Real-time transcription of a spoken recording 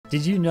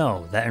Did you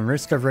know that in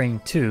Risk of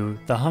Rain 2,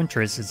 the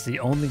Huntress is the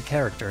only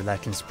character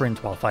that can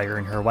sprint while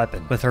firing her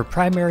weapon? With her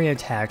primary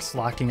attacks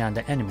locking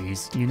onto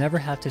enemies, you never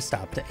have to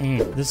stop to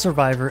aim. This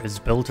survivor is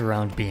built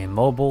around being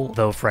mobile,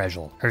 though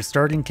fragile. Her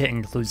starting kit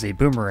includes a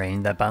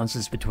boomerang that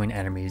bounces between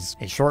enemies,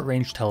 a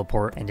short-range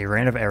teleport, and a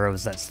rain of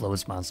arrows that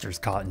slows monsters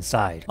caught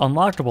inside.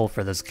 Unlockable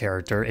for this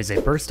character is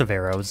a burst of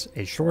arrows,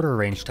 a shorter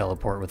range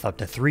teleport with up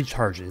to 3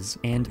 charges,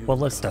 and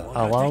Ballista,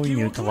 allowing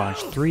you to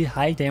launch 3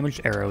 high damage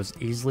arrows,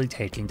 easily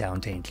taking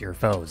down tankier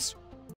foes.